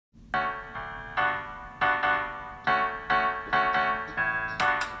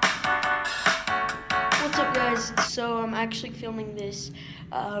so I'm actually filming this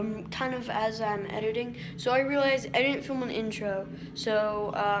kind of as I'm editing. So I realized I didn't film an intro.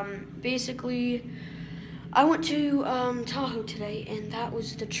 So basically, I went to Tahoe today, and that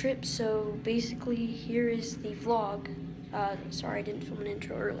was the trip. So basically, here is the vlog. Sorry, I didn't film an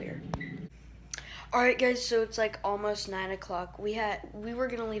intro earlier. All right, guys. So it's like almost 9 o'clock. We were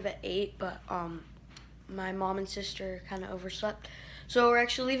gonna leave at 8, but my mom and sister kind of overslept. So we're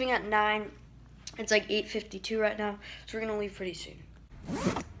actually leaving at 9. It's like 8:52 right now, so we're gonna leave pretty soon.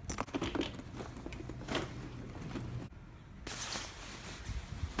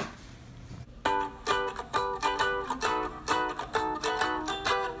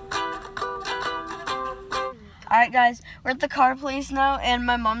 Alright guys, we're at the car place now, and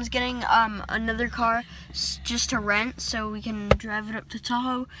my mom's getting another car just to rent so we can drive it up to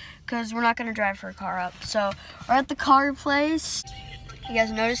Tahoe, because we're not going to drive her car up. So we're at the car place. You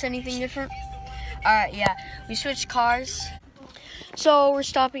guys notice anything different? Alright, yeah, we switched cars. So we're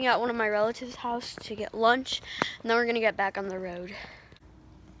stopping at one of my relatives' house to get lunch, and then we're going to get back on the road.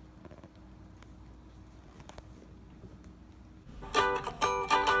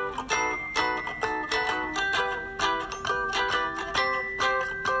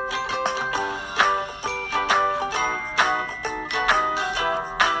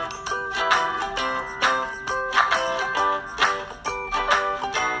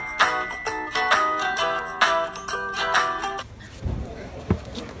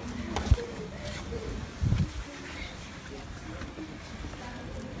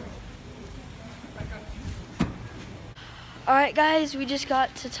 Alright guys, we just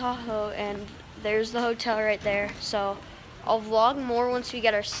got to Tahoe, and there's the hotel right there. So I'll vlog more once we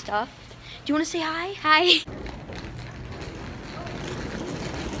get our stuff. Do you want to say hi? Hi.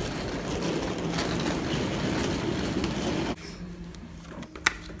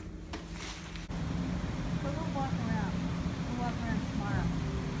 We'll walk around. We'll walk around tomorrow.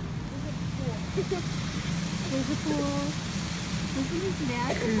 Look at the pool. There's a pool. Isn't this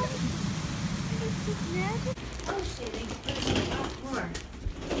magical? It's just magic. Oh shit, more.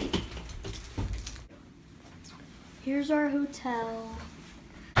 Here's our hotel.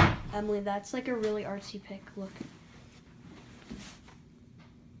 Emily, that's like a really artsy pic. Look.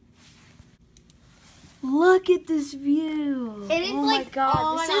 Look at this view. It is oh like, my god,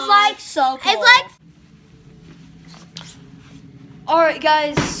 oh this my is god. like so cool. It's like. Alright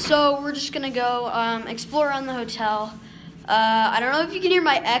guys, so we're just gonna go explore around the hotel. I don't know if you can hear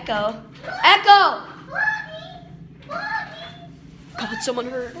my echo. Echo! God, someone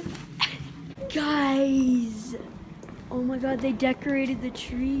heard. Guys, oh my god, they decorated the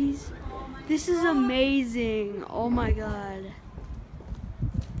trees. This is amazing. Oh my god.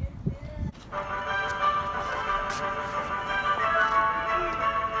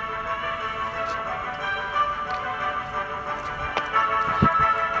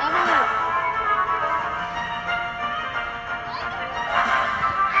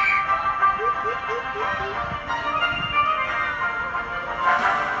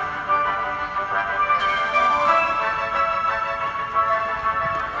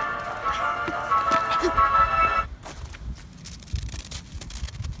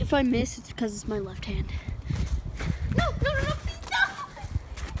 If I miss, it's because it's my left hand. No, please, no!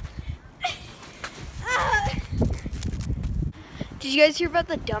 Did you guys hear about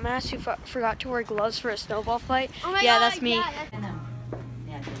the dumbass who forgot to wear gloves for a snowball fight? Oh my yeah, god, that's me. Yeah, I know.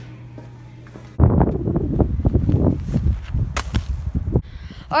 Yeah.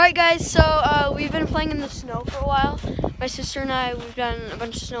 Alright guys, so we've been playing in the snow for a while. My sister and I, we've done a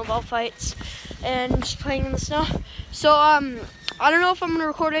bunch of snowball fights and just playing in the snow. So I don't know if I'm going to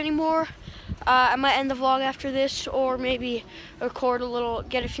record anymore. I might end the vlog after this, or maybe record a little,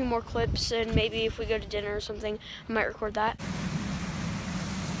 get a few more clips, and maybe if we go to dinner or something, I might record that.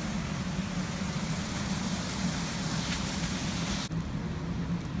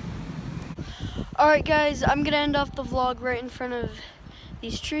 Alright guys, I'm going to end off the vlog right in front of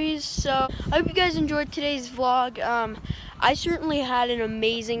these trees. So I hope you guys enjoyed today's vlog. I certainly had an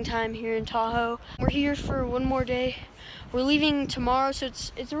amazing time here in Tahoe. We're here for one more day. We're leaving tomorrow, so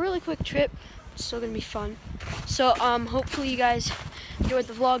it's a really quick trip. It's still gonna be fun. So hopefully you guys enjoyed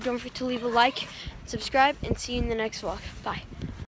the vlog. Don't forget to leave a like, subscribe, and see you in the next vlog. Bye.